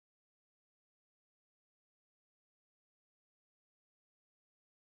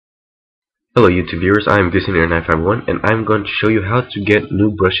Hello YouTube viewers, I am Gusinir951 and I'm going to show you how to get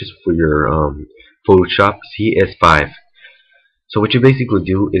new brushes for your Photoshop CS5. So what you basically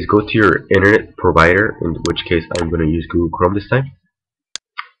do is go to your internet provider, in which case I'm going to use Google Chrome this time,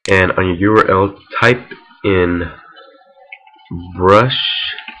 and on your URL type in brushez.com.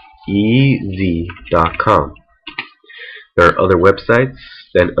 There are other websites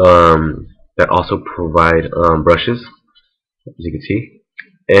that also provide brushes, as you can see,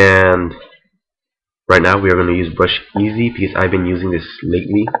 and right now we are going to use Brush Easy because I've been using this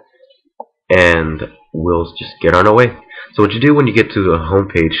lately, and we'll just get on our way. So what you do when you get to the home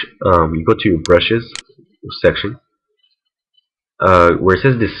page, you go to your brushes section, where it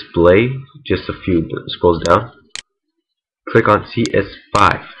says display, just a few scrolls down, click on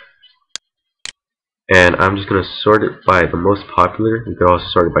CS5, and I'm just going to sort it by the most popular. You can also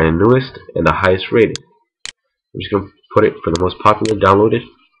sort it by the newest and the highest rated. I'm just going to put it for the most popular, downloaded,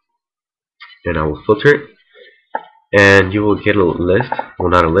 and I will filter it, and you will get a list, well,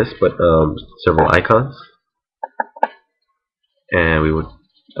 not a list, but several icons, and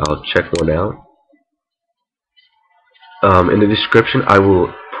I'll check one out. In the description I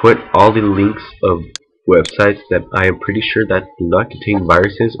will put all the links of websites that I am pretty sure that do not contain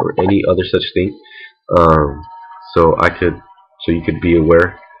viruses or any other such thing, so you could be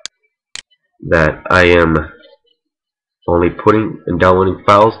aware that I am only putting and downloading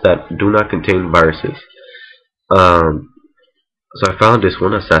files that do not contain viruses. So I found this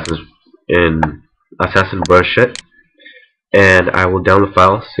one, Assassin Brush Set, and I will download the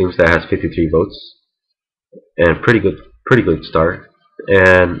file. Seems that it has 53 votes, and pretty good start,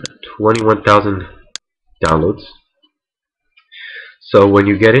 and 21,000 downloads. So when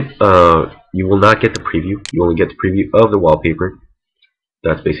you get it, you will not get the preview. You only get the preview of the wallpaper.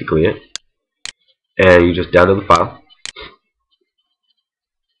 That's basically it. And you just download the file,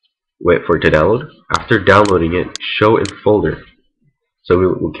 wait for it to download. After downloading it, show in folder. So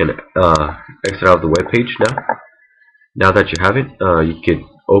we can exit out of the web page now. Now that you have it, you can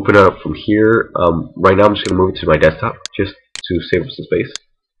open it up from here. Right now I'm just going to move it to my desktop just to save some space.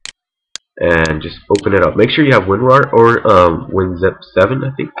 And just open it up. Make sure you have WinRAR or WinZip 7,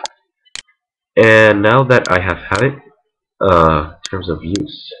 I think. And now that I have it, in terms of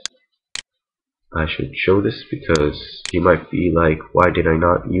use, I should show this because you might be like, why did I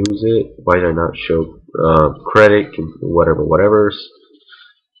not use it? Why did I not show credit and whatever.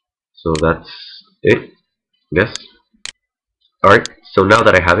 So that's it, yes. Alright, so now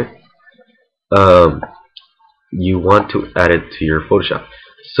that I have it, you want to add it to your Photoshop.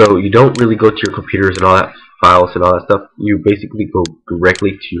 So you don't really go to your computers and all that files and all that stuff. You basically go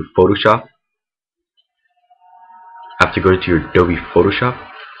directly to your Photoshop. After going to your Adobe Photoshop,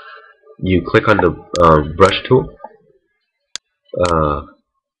 you click on the brush tool.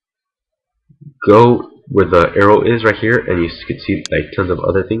 Go where the arrow is right here, and you can see like tons of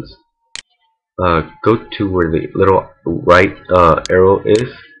other things. Go to where the little right arrow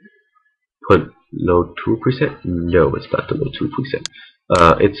is. Put load tool preset. No, it's not the load tool preset.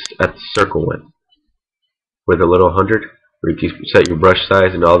 It's at the circle one, where the little 100, where you can set your brush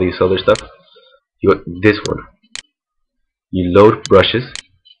size and all these other stuff. You got this one. You load brushes.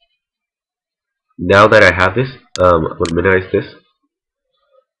 Now that I have this, I'm going to minimize this.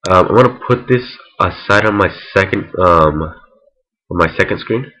 I'm going to put this aside on my second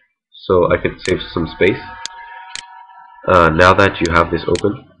screen, so I could save some space. Now that you have this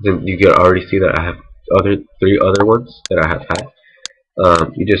open, then you can already see that I have three other ones that I have had.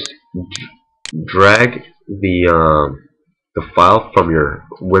 You just drag the file from your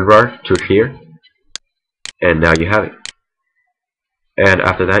WinRAR to here, and now you have it. And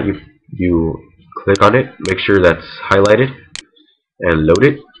after that, you click on it, make sure that's highlighted, and load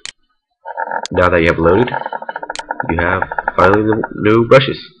it. Now that you have loaded, you have finally the new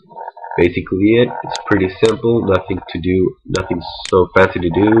brushes. Basically it. It's pretty simple, nothing to do, nothing so fancy to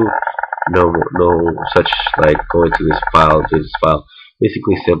do. No such like going to this file, to this file.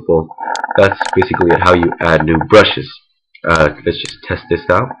 Basically simple. That's basically how you add new brushes. Let's just test this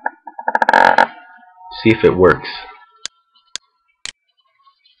out. See if it works.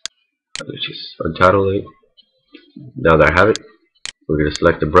 Let's just untitle it. Now that I have it, we're going to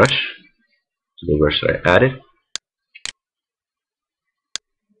select the brush, the brush that I added.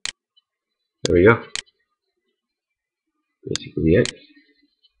 There we go. Basically it.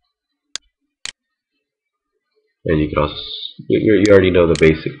 And you can also, you already know the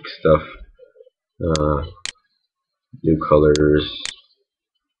basic stuff. New colors,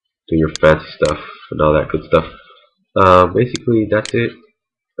 do your fancy stuff, and all that good stuff. Basically that's it.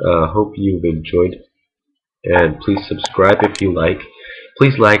 Hope you've enjoyed, and please subscribe if you like.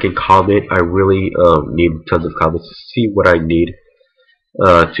 Please like and comment. I really need tons of comments to see what I need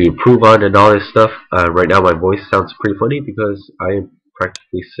to improve on and all this stuff. Right now my voice sounds pretty funny because I am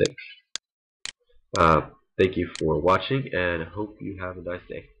practically sick. Uh, Thank you for watching and I hope you have a nice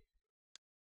day.